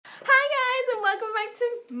back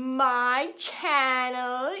to my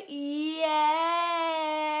channel. Yay!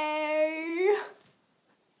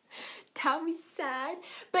 Tell me sad.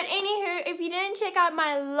 But anywho, if you didn't check out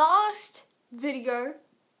my last video,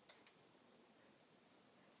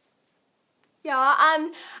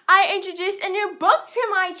 I introduced a new book to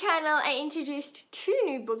my channel. I introduced 2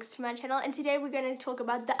 new books to my channel, and today we're going to talk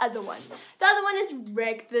about the other one. The other one is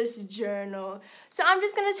Wreck This Journal. So I'm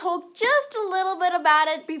just going to talk just a little bit about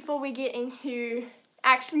it before we get into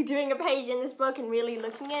actually doing a page in this book and really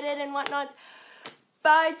looking at it and whatnot.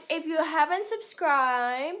 But if you haven't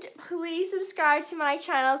subscribed, please subscribe to my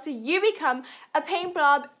channel so you become a paint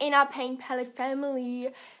blob in our paint palette family.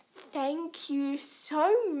 Thank you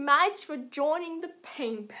so much for joining the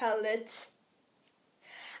paint palette.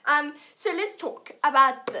 So let's talk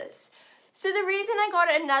about this. So the reason I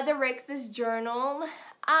got another Wreck This Journal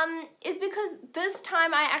is because this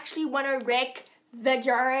time I actually want to wreck the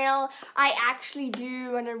journal. I actually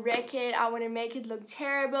do want to wreck it. I want to make it look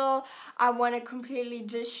terrible. I want to completely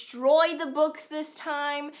destroy the book this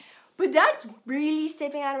time. But that's really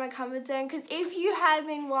stepping out of my comfort zone, because if you have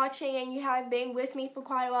been watching and you have been with me for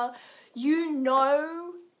quite a while, you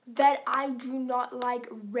know that I do not like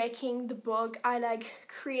wrecking the book. I like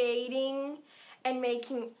creating and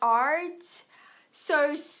making art.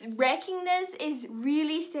 So wrecking this is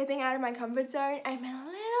really stepping out of my comfort zone. I'm a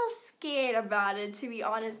little scared about it, to be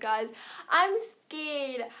honest, guys. I'm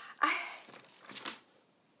scared.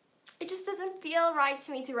 It just doesn't feel right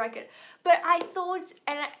to me to wreck it. But I thought,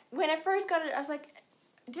 when I first got it, I was like,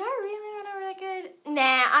 did I really want to wreck it?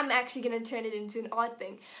 Nah, I'm actually going to turn it into an art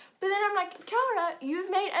thing. But then I'm like, Cara, you've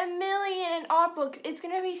made 1 million art books. It's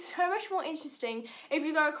going to be so much more interesting if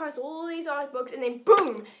you go across all these art books and then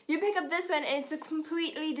boom, you pick up this one and it's a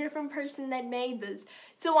completely different person that made this.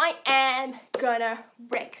 So I am going to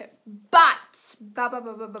wreck it. But,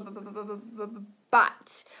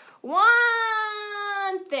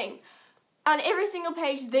 one thing. On every single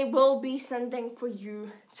page, there will be something for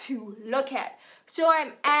you to look at. So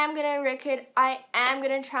I am going to wreck it. I am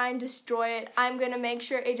going to try and destroy it. I'm going to make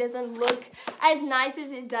sure it doesn't look as nice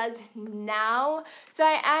as it does now. So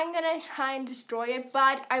I am going to try and destroy it.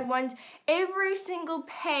 But I want every single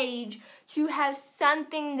page to have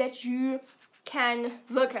something that you can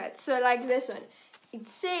look at. So like this one. It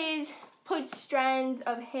says, put strands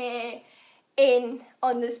of hair in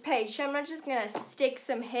on this page. So I'm not just gonna stick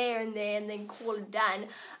some hair in there and then call it done.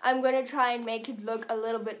 I'm gonna try and make it look a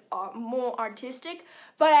little bit more artistic,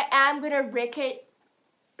 but I am gonna wreck it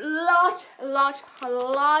a lot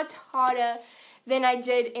harder than I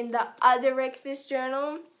did in the other Wreck This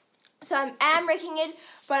Journal. So I am wrecking it,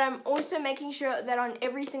 but I'm also making sure that on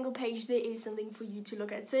every single page there is something for you to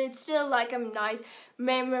look at. So it's still like a nice,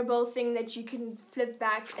 memorable thing that you can flip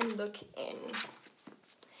back and look in.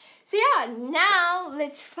 So yeah, now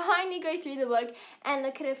let's finally go through the book and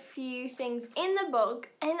look at a few things in the book.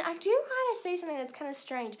 And I do want to say something that's kind of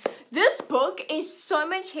strange. This book is so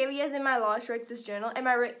much heavier than my last Wreck This Journal. And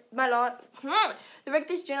the Wreck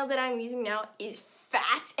This Journal that I'm using now is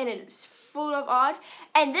fat and it is full of art.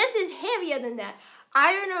 And this is heavier than that.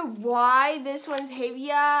 I don't know why this one's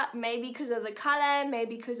heavier. Maybe because of the color,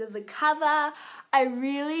 maybe because of the cover. I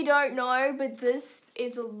really don't know, but this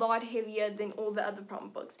is a lot heavier than all the other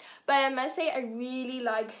prompt books. But I must say, I really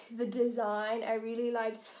like the design. I really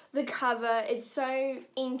like the cover. It's so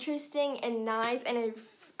interesting and nice, and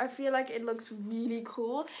I feel like it looks really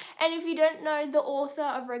cool. And if you don't know the author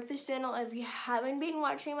of Wreck This Journal, if you haven't been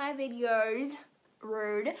watching my videos,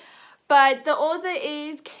 rude, but the author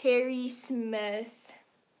is Keri Smith.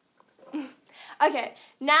 Okay,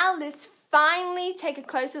 now let's finally take a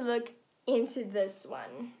closer look into this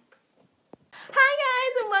one. Hi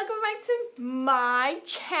guys, and welcome back to my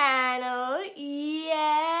channel. Yay!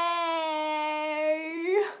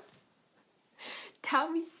 Tell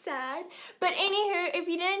me sad. But anywho, if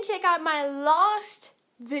you didn't check out my last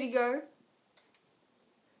video,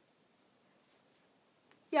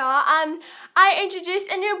 I introduced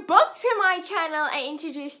a new book to my channel. I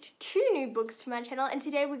introduced 2 new books to my channel, and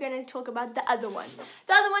today we're going to talk about the other one.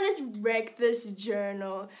 The other one is Wreck This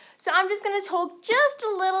Journal. So I'm just going to talk just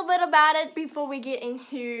a little bit about it before we get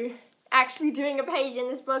into actually doing a page in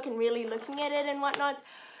this book and really looking at it and whatnot.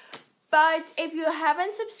 But if you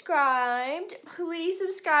haven't subscribed, please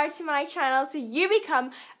subscribe to my channel so you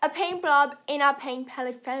become a paint blob in our paint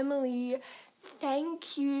palette family.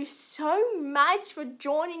 Thank you so much for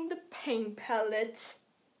joining the paint palette.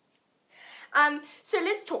 So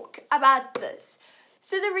let's talk about this.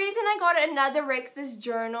 So the reason I got another Wreck This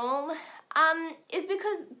Journal is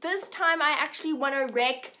because this time I actually want to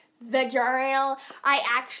wreck the journal. I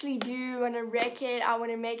actually do want to wreck it. I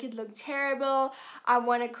want to make it look terrible. I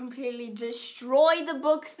want to completely destroy the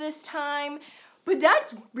book this time. But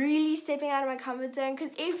that's really stepping out of my comfort zone,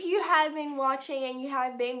 because if you have been watching and you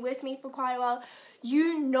have been with me for quite a while,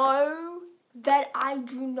 you know that I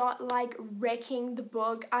do not like wrecking the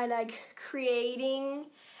book. I like creating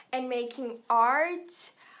and making art.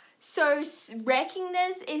 So wrecking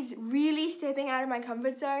this is really stepping out of my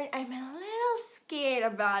comfort zone. I'm a little scared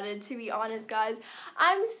about it, to be honest, guys.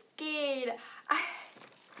 I'm scared.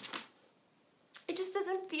 It just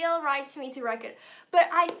doesn't feel right to me to wreck it. But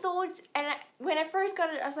I thought, when I first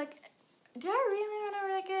got it, I was like, did I really want to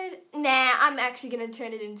wreck it? Nah, I'm actually going to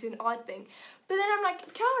turn it into an art thing. But then I'm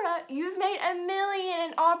like, Cara, you've made 1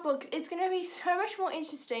 million art books. It's going to be so much more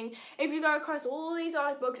interesting if you go across all these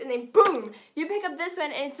art books and then boom, you pick up this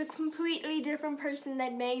one and it's a completely different person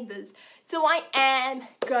that made this. So I am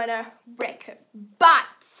going to wreck it. But,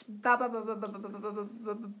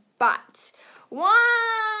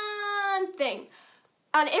 one thing.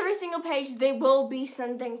 On every single page, there will be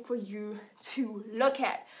something for you to look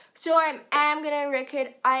at. So I am going to wreck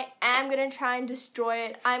it. I am going to try and destroy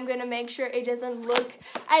it. I'm going to make sure it doesn't look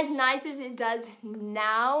as nice as it does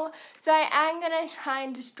now. So I am going to try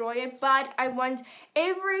and destroy it. But I want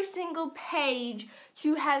every single page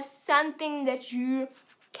to have something that you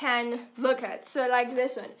can look at. So like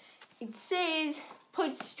this one. It says,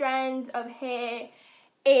 put strands of hair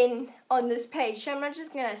in on this page. So I'm not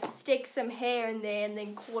just gonna stick some hair in there and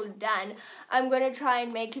then call it done. I'm gonna try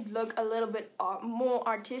and make it look a little bit more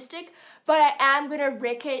artistic, but I am gonna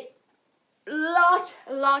wreck it a lot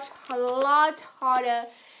harder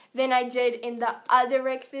than I did in the other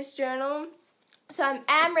Wreck This journal. So I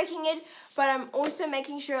am wrecking it, but I'm also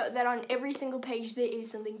making sure that on every single page there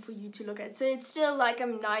is something for you to look at. So it's still like a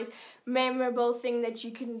nice, memorable thing that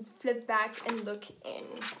you can flip back and look in.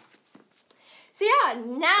 So yeah,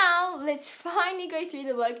 now let's finally go through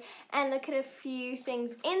the book and look at a few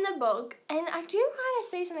things in the book. And I do want to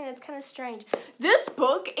say something that's kind of strange. This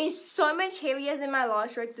book is so much heavier than my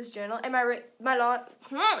last Wreck This journal. And the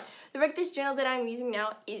Wreck This journal that I'm using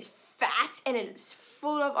now is fat and it is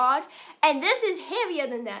full of art. And this is heavier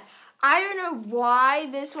than that. I don't know why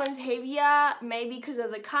this one's heavier. Maybe because of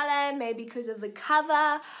the color, maybe because of the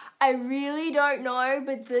cover. I really don't know,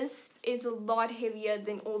 but this is a lot heavier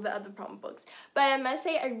than all the other prompt books. But I must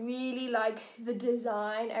say, I really like the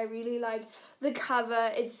design. I really like the cover.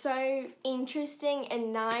 It's so interesting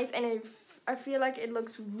and nice, and I feel like it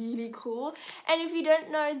looks really cool. And if you don't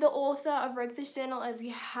know the author of Wreck This journal, if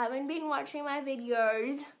you haven't been watching my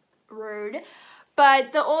videos, rude,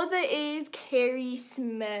 but the author is Keri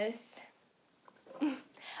Smith.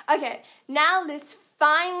 Okay, now let's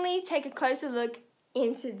finally take a closer look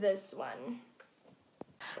into this one.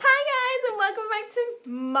 Hi guys, and welcome back to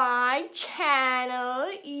my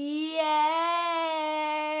channel. Yay!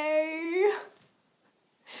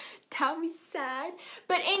 That was sad.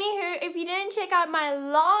 But anywho, if you didn't check out my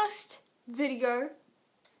last video,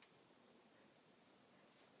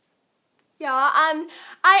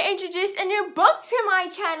 I introduced a new book to my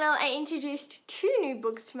channel. I introduced 2 new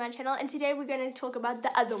books to my channel, and today we're going to talk about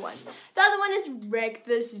the other one. The other one is Wreck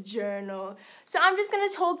This journal. So I'm just going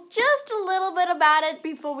to talk just a little bit about it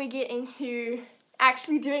before we get into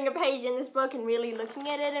actually doing a page in this book and really looking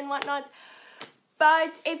at it and whatnot.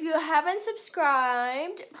 But if you haven't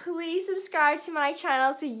subscribed, please subscribe to my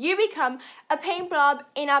channel so you become a paint blob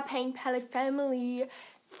in our paint palette family.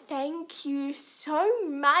 Thank you so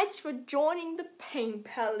much for joining the paint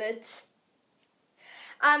palette.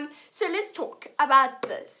 So let's talk about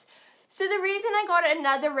this. So the reason I got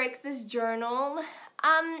another Wreck This journal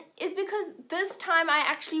is because this time I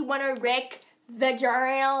actually want to wreck the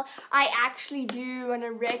journal. I actually do want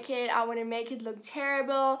to wreck it. I want to make it look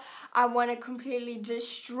terrible. I want to completely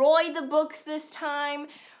destroy the book this time.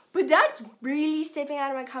 But that's really stepping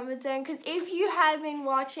out of my comfort zone, because if you have been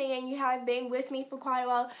watching and you have been with me for quite a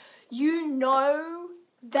while, you know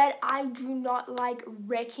that I do not like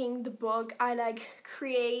wrecking the book. I like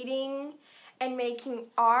creating and making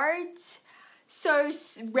art. So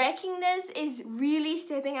wrecking this is really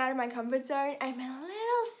stepping out of my comfort zone. I'm a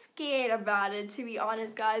little scared about it, to be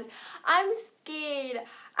honest, guys. I'm scared.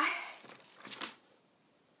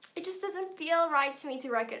 It just doesn't feel right to me to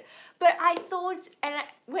wreck it. But I thought,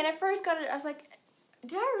 when I first got it, I was like,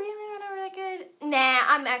 do I really want to wreck it? Nah,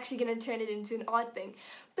 I'm actually going to turn it into an art thing.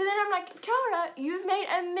 But then I'm like, Cara, you've made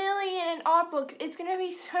 1 million art books. It's going to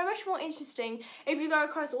be so much more interesting if you go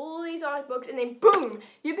across all these art books and then boom,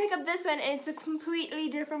 you pick up this one and it's a completely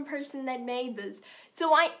different person that made this.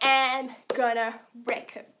 So I am going to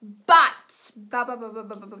wreck it. But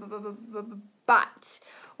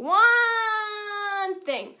one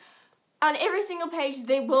thing. On every single page,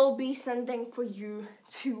 there will be something for you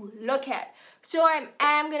to look at. So I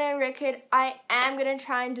am going to wreck it. I am going to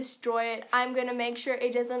try and destroy it. I'm going to make sure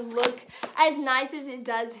it doesn't look as nice as it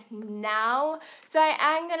does now. So I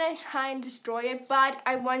am going to try and destroy it. But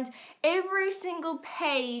I want every single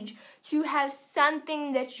page to have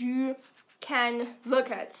something that you can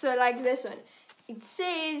look at. So like this one. It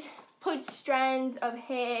says, put strands of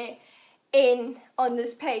hair in on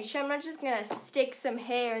this page. So I'm not just gonna stick some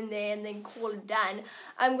hair in there and then call it done.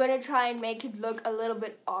 I'm gonna try and make it look a little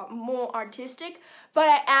bit more artistic, but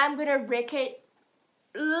I am gonna wreck it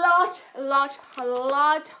a lot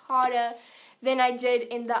harder than I did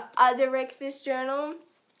in the other Wreck This journal.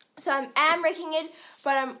 So I am wrecking it,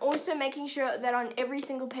 but I'm also making sure that on every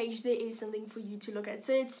single page there is something for you to look at.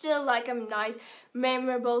 So it's still like a nice,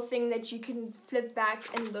 memorable thing that you can flip back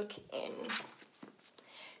and look in.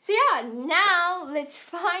 So yeah, now let's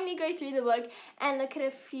finally go through the book and look at a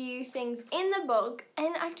few things in the book.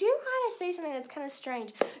 And I do want to say something that's kind of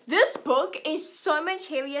strange. This book is so much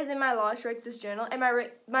heavier than my last Wreck This journal. And the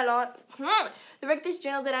Wreck This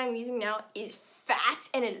journal that I'm using now is fat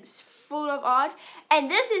and it is full of art. And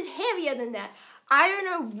this is heavier than that. I don't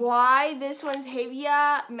know why this one's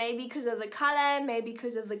heavier. Maybe because of the color, maybe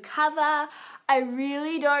because of the cover. I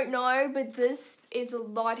really don't know, but this is a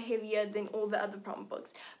lot heavier than all the other prompt books.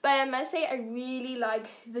 But I must say I really like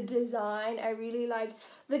the design. I really like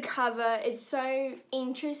the cover. It's so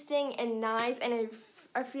interesting and nice, and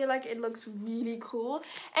I feel like it looks really cool.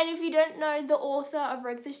 And if you don't know the author of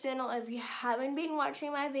Wreck This journal, if you haven't been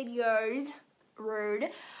watching my videos, rude,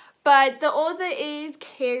 but the author is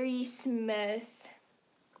Kerry Smith.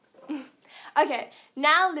 Okay,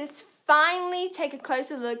 now let's finally take a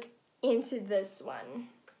closer look into this one.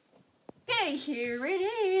 Okay, here it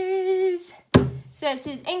is. So it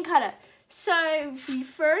says in color. So we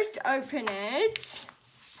first open it.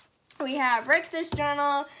 We have Wreck This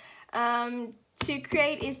journal. To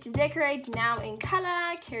create is to decorate, now in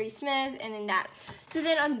color, Kerry Smith, and then that. So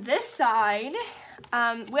then on this side,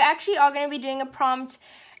 we actually are going to be doing a prompt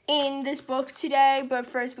in this book today, but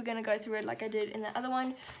first we're going to go through it like I did in the other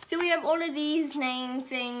one. So we have all of these name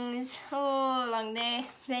things all along there.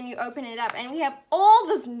 Then you open it up and we have all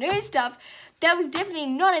this new stuff that was definitely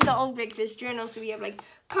not in the old Wreck This journal. So we have like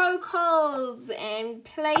poke holes and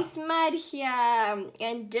place mud here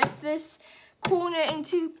and dip this corner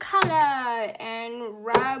into color and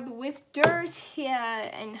rub with dirt here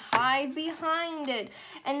and hide behind it.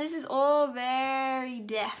 And this is all very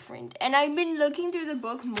different. And I've been looking through the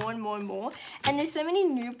book more and more and more, and there's so many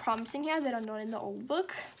new prompts in here that are not in the old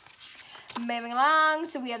book. Moving along,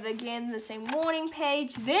 so we have again the same warning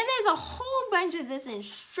page. Then there's a whole bunch of this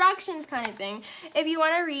instructions kind of thing. If you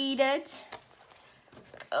want to read it,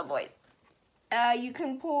 oh boy, you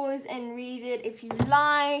can pause and read it if you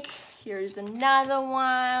like. Here's another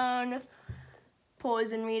one.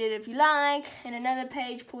 Pause and read it if you like. And another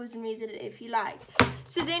page, pause and read it if you like.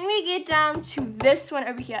 So then we get down to this one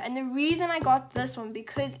over here. And the reason I got this one,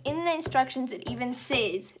 because in the instructions it even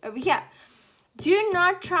says over here, do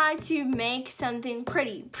not try to make something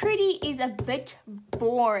pretty. Pretty is a bit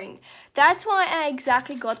boring. That's why I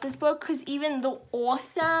exactly got this book, because even the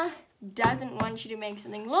author doesn't want you to make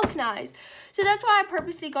something look nice. So that's why I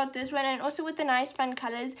purposely got this one, and also with the nice fun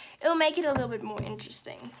colors, it'll make it a little bit more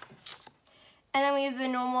interesting. And then we have the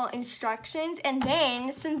normal instructions, and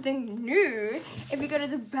then something new, if you go to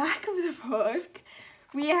the back of the book,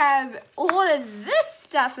 we have all of this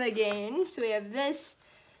stuff again. So we have this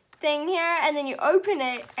thing here, and then you open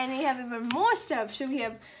it and we have even more stuff. So we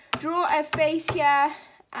have draw a face here.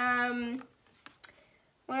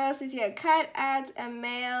 What else is here? Cut, add a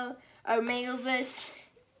mail. Oh, mail this.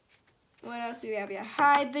 What else do we have here?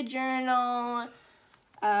 Hide the journal.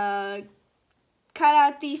 Cut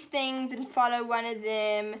out these things and follow one of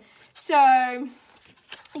them. So,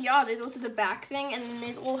 yeah, there's also the back thing. And then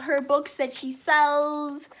there's all her books that she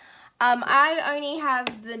sells. I only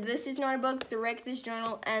have the This Is Not a Book, the Wreck This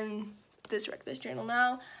journal, and this Wreck This journal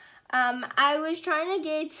now. I was trying to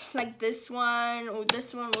get like this one or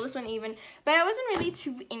this one even, but I wasn't really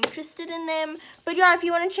too interested in them. But yeah, if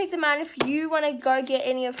you want to check them out, if you want to go get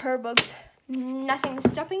any of her books, nothing's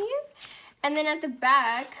stopping you. And then at the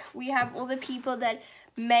back, we have all the people that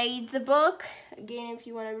made the book. Again, if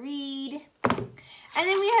you want to read. And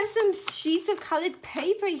then we have some sheets of colored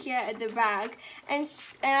paper here at the back. And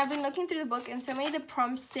I've been looking through the book, and so many of the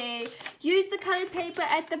prompts say, use the colored paper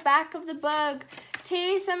at the back of the book.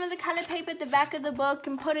 Tear some of the colored paper at the back of the book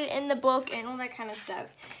and put it in the book and all that kind of stuff.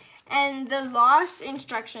 And the last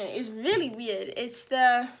instruction is really weird. It's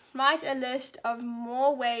the write a list of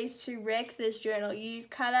more ways to wreck this journal. Use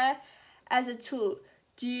color as a tool.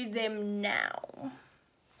 Do them now.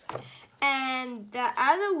 And the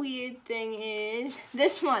other weird thing is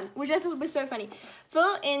this one, which I thought was so funny.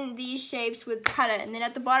 Fill in these shapes with color. And then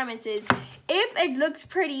at the bottom it says, if it looks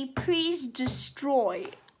pretty, please destroy.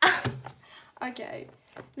 Okay,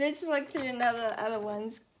 let's look through other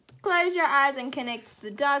ones. Close your eyes and connect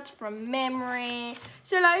the dots from memory.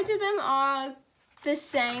 So loads of them are the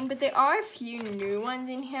same, but there are a few new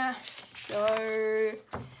ones in here. So,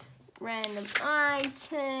 random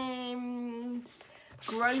items,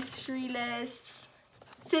 grocery list.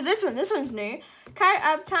 So this one's new. Cut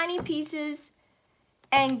up tiny pieces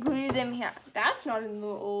and glue them here. That's not in the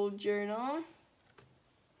old journal.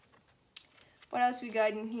 What else we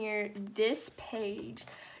got in here? This page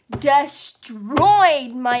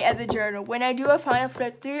destroyed my other journal. When I do a final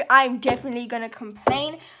flip through, I'm definitely going to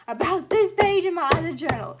complain about this page in my other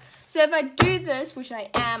journal. So if I do this, which I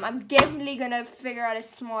am, I'm definitely going to figure out a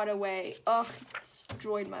smarter way. Oh, it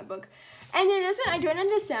destroyed my book. And then this one I don't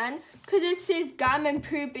understand, because it says gum and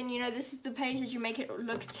poop, and you know, this is the page that you make it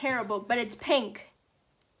look terrible, but it's pink.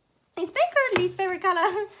 Is pink our least favorite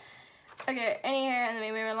color? Okay, any here, and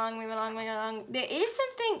then we move along. There is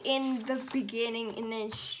something in the beginning in the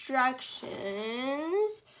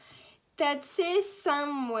instructions that says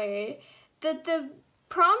somewhere that the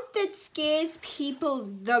prompt that scares people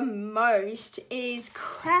the most is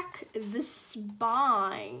crack the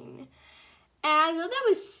spine. And I thought that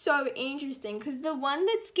was so interesting, because the one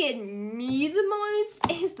that scared me the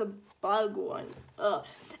most is the bug one. Ugh.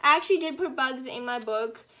 I actually did put bugs in my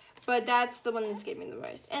book, but that's the one that scared me the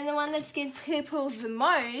most. And the one that scared people the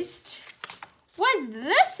most was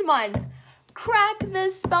this one. Crack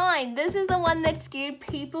the spine. This is the one that scared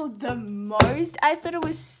people the most. I thought it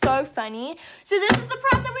was so funny. So this is the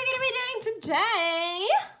prompt that we're going to be doing today.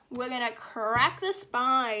 We're going to crack the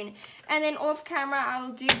spine. And then off camera,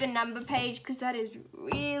 I'll do the number page, because that is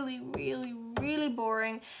really, really, really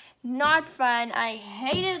boring. Not fun. I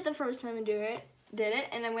hated it the first time I did it,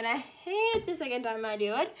 and I'm gonna hate it the second time I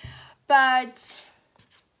do it. But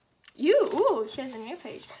ooh, here's a new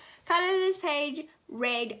page. Color this page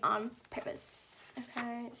red on purpose.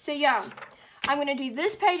 Okay, so yeah, I'm gonna do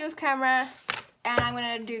this page off camera, and I'm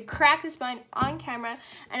gonna do crack the spine on camera,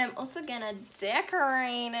 and I'm also gonna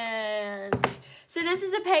decorate it. So this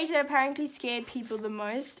is the page that apparently scared people the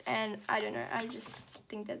most, and I don't know, I just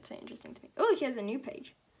think that's so interesting to me. Oh, here's a new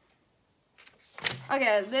page.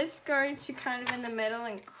 Okay, let's go to kind of in the middle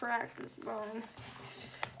and crack this bone.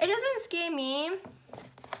 It doesn't scare me.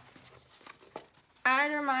 I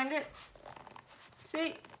don't mind it.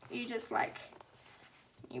 See, you just like,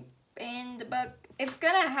 you bend the book. It's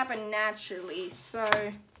gonna happen naturally, so,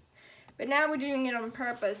 but now we're doing it on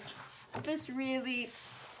purpose. This really,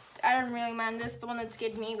 I don't really mind this. The one that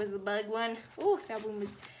scared me was the bug one. Oh, that one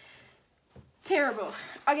was terrible.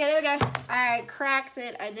 Okay, there we go. I cracked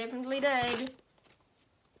it. I definitely did.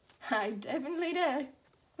 I definitely did.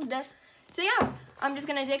 So yeah, I'm just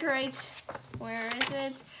gonna decorate. Where is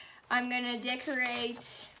it? I'm gonna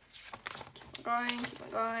decorate. Keep on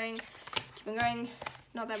going.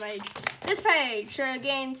 Not that page. This page. So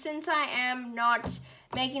again, since I am not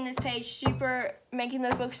making this page making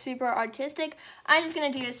the book super artistic, I'm just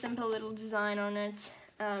gonna do a simple little design on it.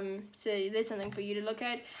 So there's something for you to look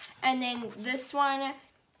at. And then this one,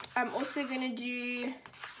 I'm also gonna do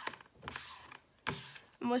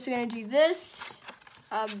this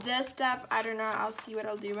stuff. I don't know, I'll see what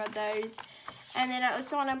I'll do about those. And then I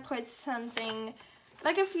also want to put something,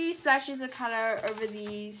 like a few splashes of color over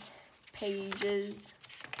these pages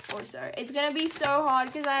or so. It's going to be so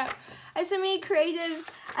hard, because I have so many creative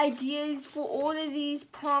ideas for all of these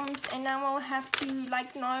prompts, and now I'll have to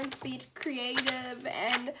like not be creative,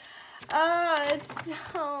 and I'm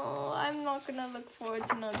not gonna look forward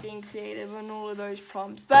to not being creative on all of those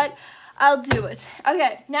prompts, but I'll do it.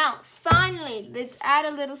 Okay, now finally, let's add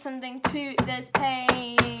a little something to this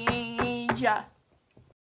page.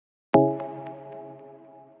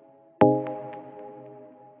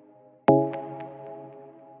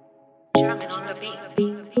 Drumming on the beat.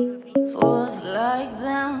 Fools like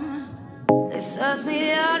them, they suss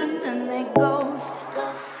me out and then they ghost.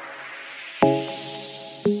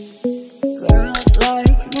 Girls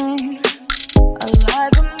like me are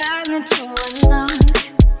like a magnet to a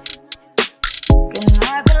knife. Can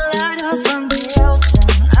like a lighter from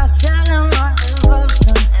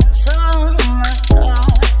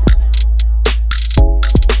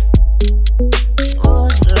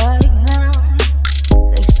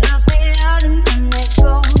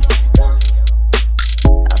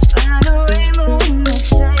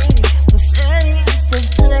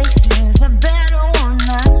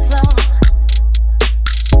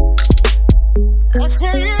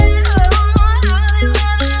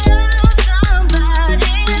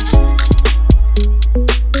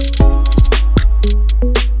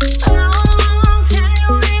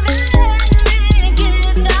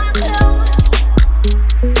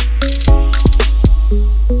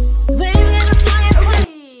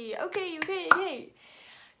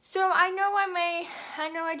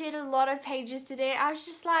I did a lot of pages today. I was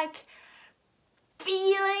just like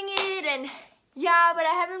feeling it, and yeah, but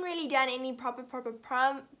I haven't really done any proper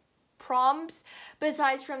prompts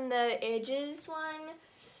besides from the edges one.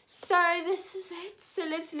 So this is it. So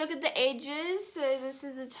let's look at the edges. So this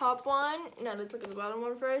is the top one. No, let's look at the bottom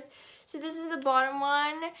one first. So this is the bottom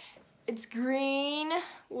one. It's green,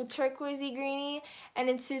 or turquoisey greeny, and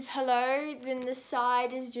it says hello. Then the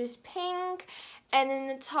side is just pink, and then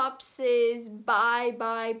the top says bye,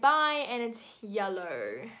 bye, bye, and it's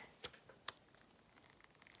yellow.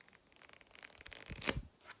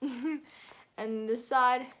 And the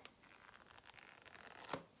side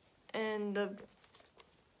and the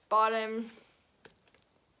bottom,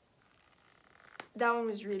 that one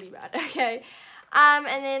was really bad. Okay, and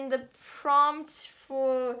then the prompt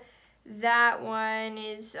for that one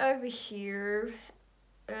is over here.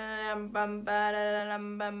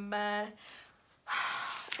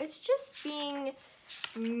 It's just being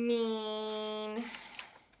mean.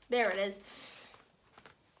 There it is.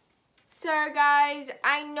 So guys,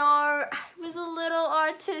 I know I was a little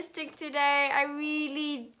artistic today. I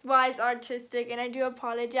really was artistic, and I do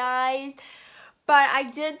apologize. But I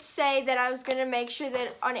did say that I was going to make sure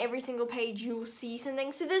that on every single page you will see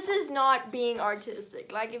something. So this is not being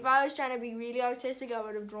artistic. Like if I was trying to be really artistic, I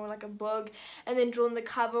would have drawn like a book and then drawn the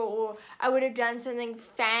cover, or I would have done something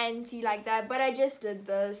fancy like that. But I just did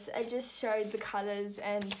this. I just showed the colors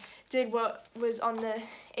and did what was on the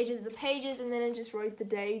edges of the pages, and then I just wrote the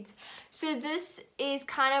dates. So this is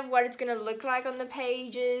kind of what it's going to look like on the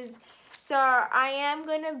pages. So I am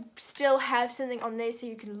going to still have something on there so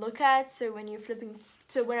you can look at. So when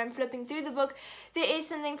I'm flipping through the book, there is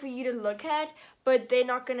something for you to look at, but they're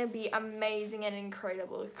not going to be amazing and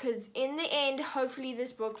incredible, because in the end, hopefully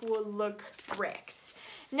this book will look wrecked.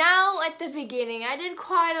 Now at the beginning, I did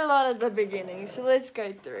quite a lot at the beginning, so let's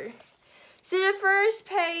go through. So the first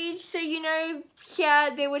page, so you know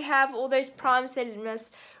here they would have all those prompts that it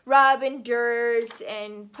must rub in dirt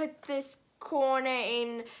and put this corner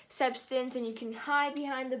in substance, and you can hide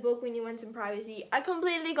behind the book when you want some privacy. I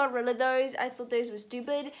completely got rid of those. I thought those were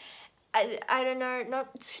stupid. I don't know,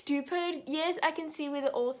 not stupid. Yes, I can see where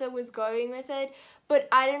the author was going with it, but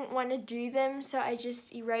I didn't want to do them, so I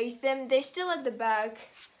just erased them. They're still at the back.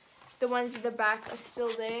 The ones at the back are still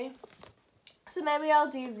there. So maybe I'll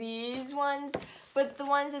do these ones, but the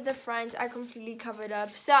ones at the front I completely covered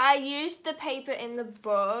up. So I used the paper in the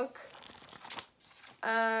book.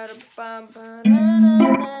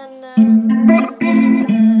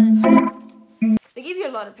 They give you a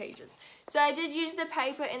lot of pages. So I did use the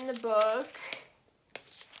paper in the book.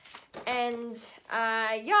 And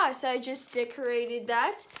yeah, so I just decorated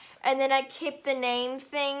that. And then I kept the name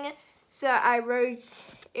thing. So I wrote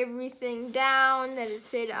everything down that it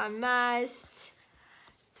said I must.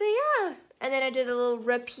 So yeah, and then I did a little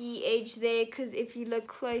rippy edge there, because if you look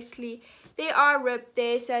closely, they are ripped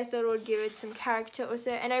there, so I thought it would give it some character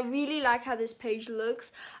also. And I really like how this page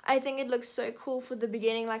looks. I think it looks so cool for the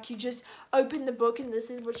beginning, like you just open the book and this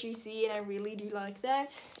is what you see, and I really do like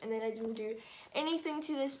that. And then I didn't do anything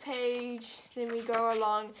to this page. Then we go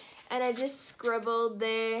along, and I just scribbled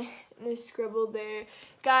there, and I scribbled there.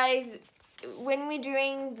 Guys, when we're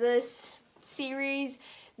doing this series,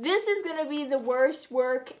 this is going to be the worst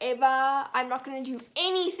work ever. I'm not going to do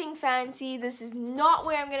anything fancy. This is not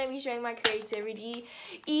where I'm going to be showing my creativity.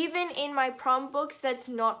 Even in my prompt books, that's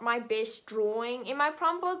not my best drawing. In my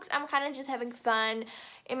prompt books, I'm kind of just having fun.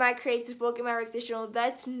 In my creative book, in my Rectus journal,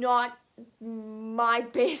 that's not my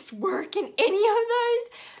best work in any of those.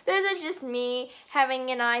 Those are just me having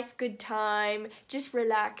a nice good time, just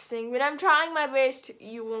relaxing. When I'm trying my best,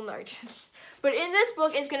 you will notice. But in this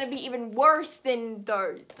book, it's going to be even worse than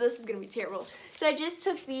those. This is going to be terrible. So I just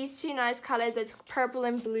took these two nice colors. I took purple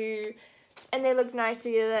and blue, and they look nice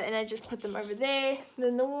together, and I just put them over there.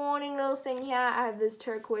 Then the warning little thing here, I have this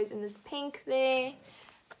turquoise and this pink there.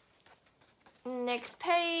 Next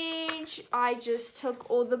page, I just took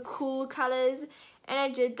all the cool colors, and I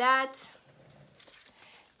did that.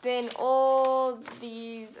 Then all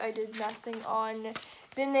these, I did nothing on.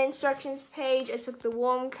 Then the instructions page, I took the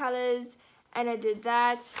warm colors, and I did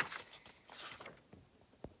that.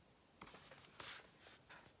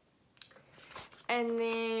 And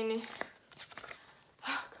then,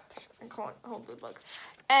 oh gosh, I can't hold the book.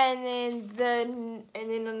 And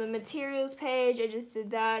then on the materials page, I just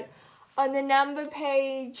did that. On the number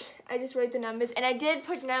page, I just wrote the numbers, and I did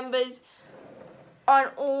put numbers on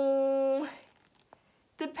all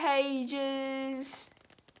the pages.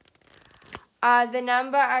 The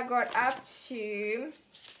number I got up to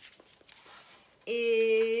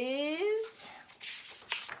is,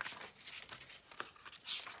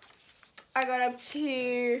 I got up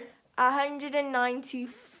to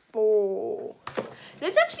 194.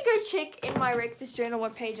 Let's actually go check in my Wreck This Journal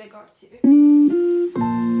what page I got to.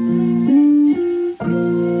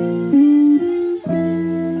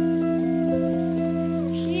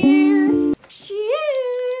 Here she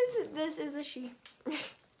is. This is a she.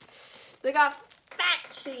 Look how fat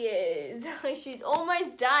she is. She's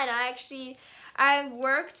almost done. I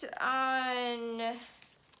worked on,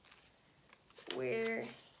 where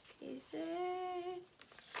is it?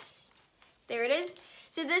 There it is.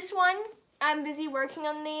 So this one, I'm busy working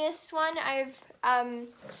on this one.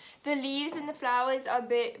 The leaves and the flowers are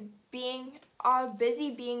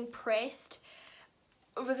busy being pressed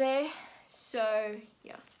over there. So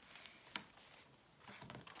yeah.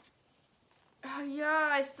 Oh yeah,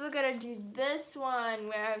 I still gotta do this one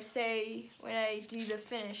where when I do the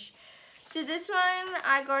finish. So this one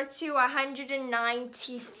I got to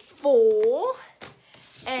 194.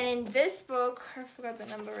 And in this book, I forgot the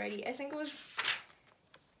number already. I think it was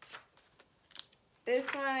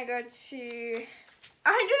this one I got to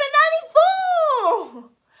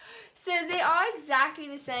 194. So they are exactly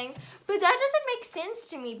the same, but that doesn't make sense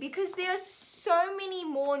to me because there are so many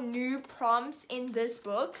more new prompts in this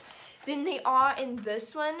book than they are in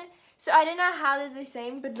this one. So I don't know how they're the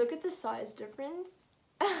same, but look at the size difference.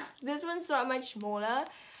 This one's so much smaller,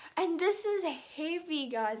 and this is heavy,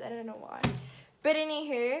 guys. I don't know why. But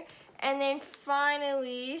anywho, and then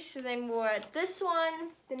finally, so then what? This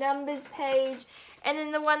one, the numbers page, and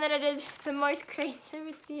then the one that I did the most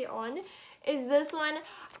creativity on is this one.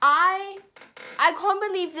 I can't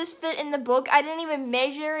believe this fit in the book. I didn't even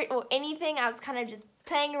measure it or anything. I was kind of just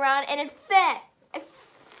playing around, and it fit. It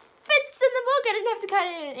fits in the book. I didn't have to cut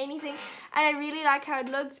it or anything, and I really like how it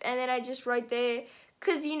looks. And then I just wrote there,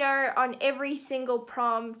 because you know, on every single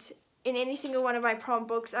prompt, in any single one of my prompt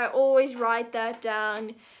books, I always write that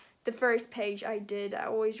down. The first page I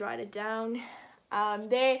always write it down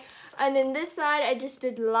there. And then this side, I just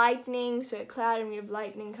did lightning, so a cloud, and we have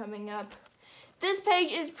lightning coming up. This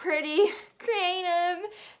page is pretty creative,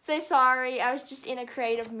 so sorry, I was just in a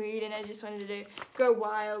creative mood and I just wanted to go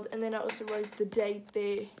wild. And then I also wrote the date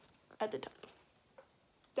there at the top.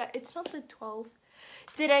 It's not the 12th.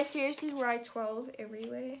 Did I seriously write 12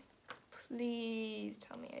 everywhere? Please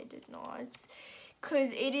tell me I did not.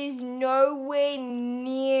 Because it is nowhere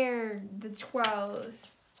near the 12th.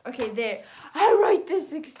 Okay, there. I wrote the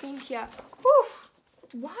 16th here. Whew.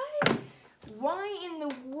 Why? Why in the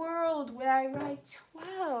world would I write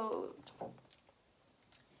 12?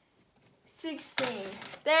 16.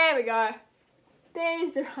 There we go.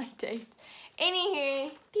 There's the right date.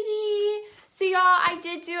 Anywho, so y'all, I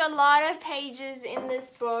did do a lot of pages in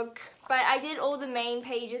this book, but I did all the main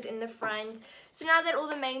pages in the front. So now that all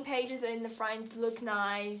the main pages in the front look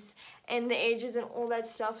nice and the edges and all that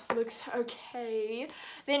stuff looks okay,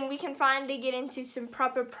 then we can finally get into some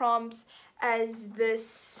proper prompts as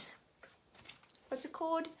this, what's it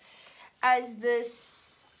called? As this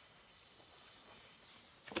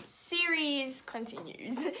series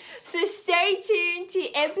continues. So stay tuned to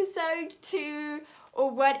episode 2 or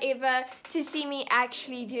whatever to see me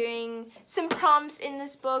actually doing some prompts in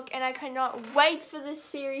this book, and I cannot wait for this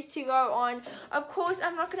series to go on. Of course,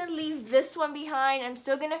 I'm not going to leave this one behind. I'm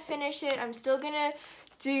still going to finish it. I'm still going to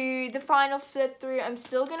do the final flip through. I'm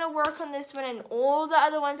still going to work on this one and all the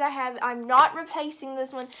other ones I have. I'm not replacing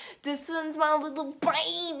this one. This one's my little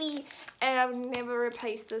baby, and I've never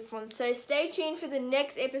replaced this one. So stay tuned for the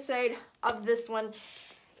next episode of this one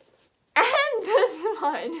and this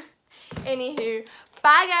one. Anywho,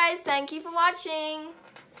 bye guys. Thank you for watching.